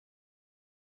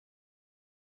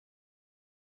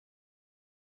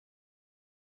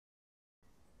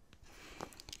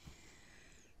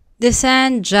The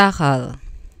sand jackal.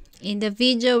 In the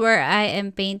video where I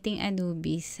am painting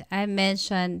Anubis, I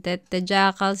mentioned that the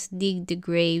jackals dig the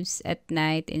graves at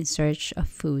night in search of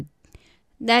food.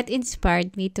 That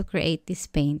inspired me to create this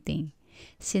painting.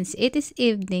 Since it is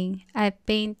evening, I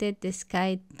painted the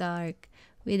sky dark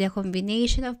with a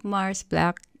combination of Mars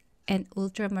black and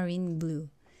ultramarine blue.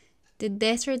 The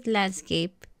desert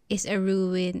landscape is a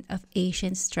ruin of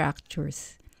ancient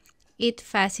structures. It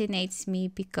fascinates me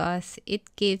because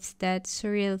it gives that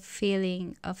surreal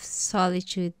feeling of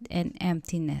solitude and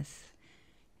emptiness.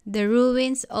 The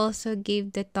ruins also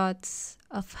give the thoughts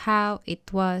of how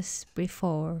it was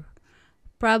before.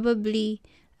 Probably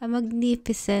a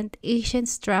magnificent ancient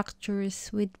structures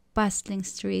with bustling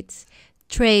streets,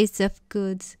 trays of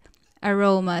goods,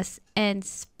 aromas, and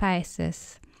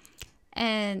spices,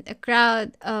 and a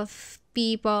crowd of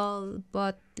people,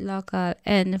 both local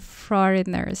and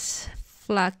foreigners,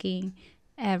 flocking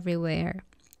everywhere.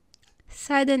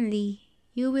 Suddenly,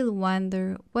 you will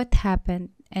wonder what happened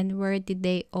and where did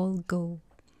they all go?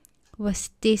 Was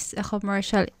this a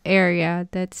commercial area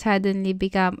that suddenly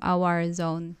became a war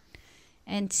zone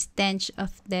and stench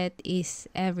of death is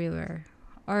everywhere?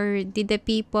 Or did the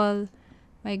people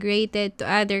migrated to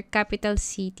other capital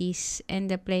cities and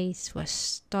the place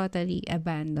was totally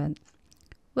abandoned?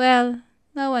 Well,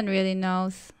 no one really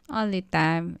knows, only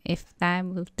time, if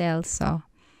time will tell so.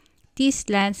 This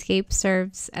landscape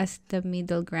serves as the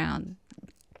middle ground.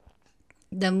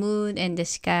 The moon and the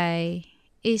sky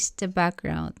is the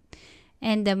background,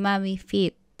 and the mummy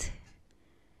feet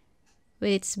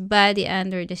with its body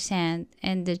under the sand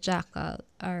and the jackal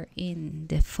are in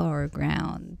the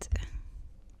foreground.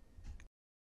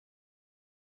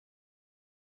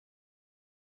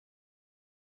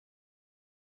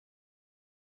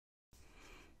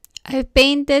 I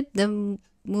painted the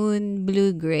moon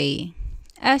blue-gray.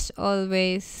 As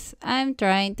always, I'm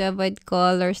trying to avoid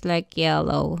colors like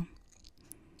yellow.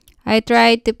 I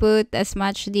tried to put as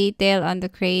much detail on the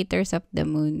craters of the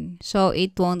moon so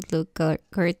it won't look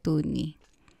cartoony.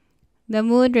 The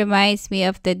moon reminds me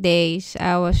of the days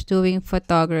I was doing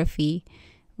photography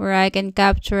where I can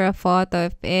capture a photo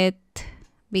of it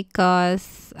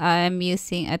because I'm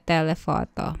using a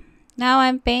telephoto. Now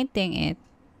I'm painting it.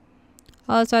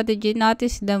 Also, did you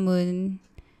notice the moon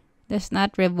does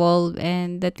not revolve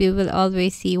and that we will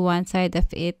always see one side of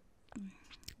it?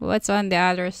 What's on the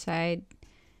other side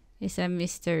is a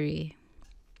mystery.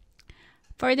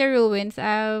 For the ruins,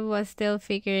 I was still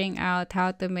figuring out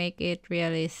how to make it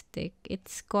realistic.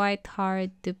 It's quite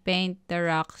hard to paint the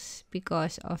rocks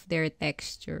because of their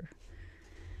texture.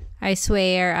 I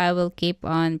swear I will keep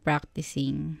on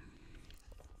practicing.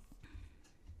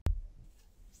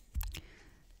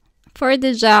 For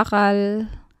the jackal,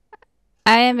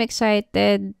 I am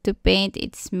excited to paint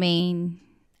its mane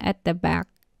at the back.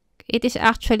 It is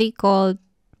actually called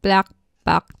black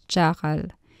back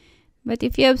jackal. But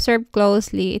if you observe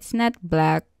closely, it's not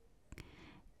black.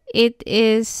 It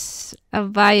is a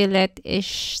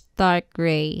violet-ish dark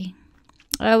gray.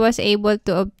 I was able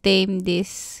to obtain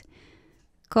this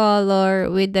color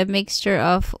with a mixture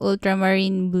of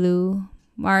ultramarine blue,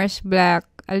 Mars black,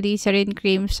 alizarin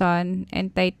crimson,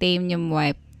 and titanium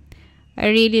white. I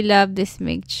really love this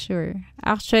mixture.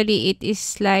 Actually, it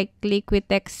is like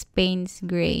Liquitex paints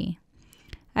gray.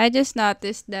 I just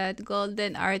noticed that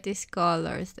golden artist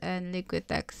colors and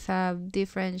Liquitex have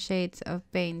different shades of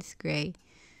paints gray.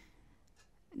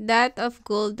 That of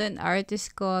golden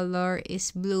artist color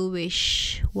is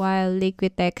bluish, while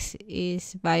Liquitex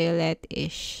is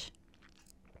violet-ish.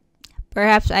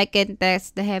 Perhaps I can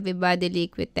test the heavy body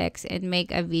Liquitex and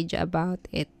make a video about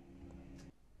it.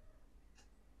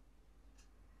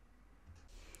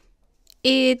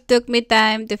 It took me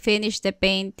time to finish the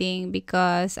painting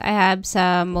because I have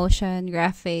some motion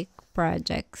graphic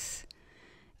projects.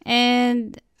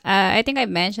 And I think I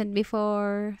mentioned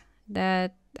before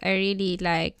that I really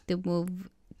like to move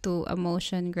to a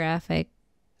motion graphic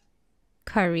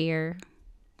career.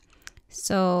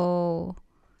 So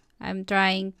I'm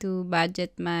trying to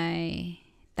budget my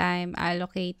time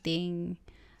allocating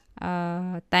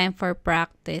time for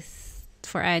practice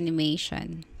for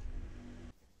animation.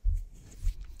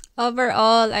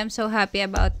 Overall, I'm so happy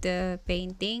about the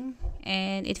painting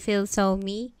and it feels so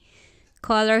me.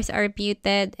 Colors are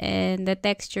muted and the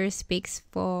texture speaks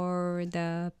for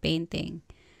the painting.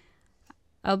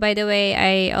 Oh, by the way,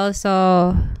 I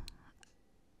also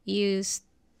used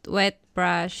wet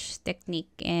brush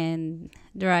technique and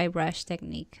dry brush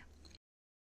technique.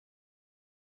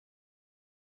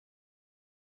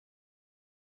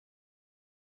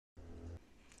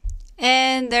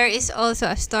 And there is also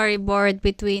a storyboard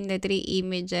between the three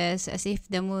images as if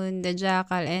the moon, the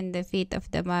jackal, and the feet of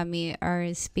the mummy are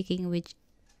speaking with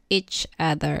each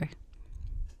other.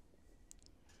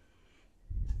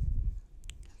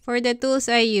 For the tools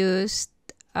I used,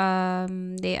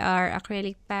 they are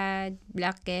acrylic pad,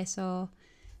 black gesso,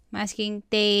 masking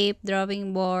tape,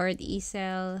 drawing board,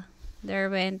 easel,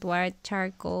 derwent white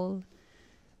charcoal,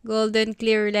 golden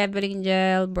clear leveling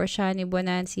gel, Borshani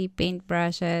Bonanzi paint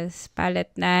brushes,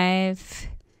 palette knife,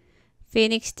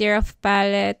 Phoenix tear of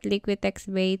palette, Liquitex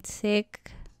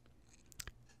basic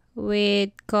with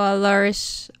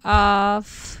colors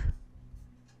of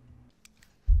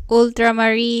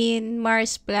Ultramarine,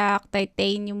 Mars Black,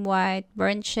 Titanium White,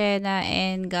 Burnt Sienna,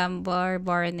 and Gambar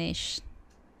Varnish.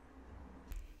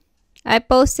 I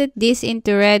posted this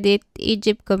into Reddit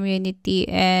Egypt community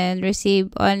and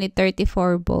received only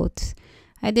 34 votes.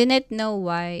 I do not know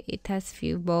why it has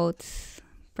few votes.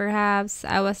 Perhaps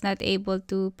I was not able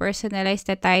to personalize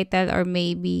the title, or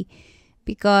maybe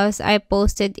because I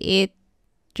posted it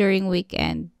during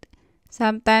weekend.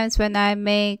 Sometimes when I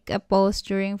make a post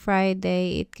during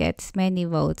Friday, it gets many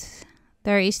votes.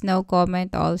 There is no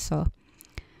comment also.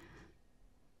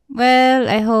 Well,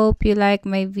 I hope you like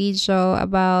my video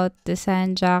about the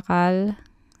sand jackal.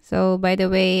 So, by the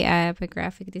way, I'm a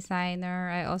graphic designer.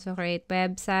 I also create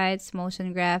websites,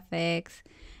 motion graphics,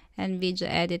 and video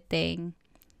editing.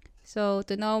 So,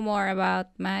 to know more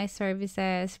about my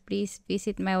services, please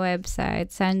visit my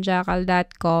website,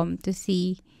 sandjackal.com, to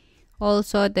see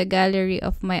also the gallery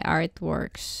of my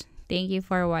artworks. Thank you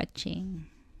for watching.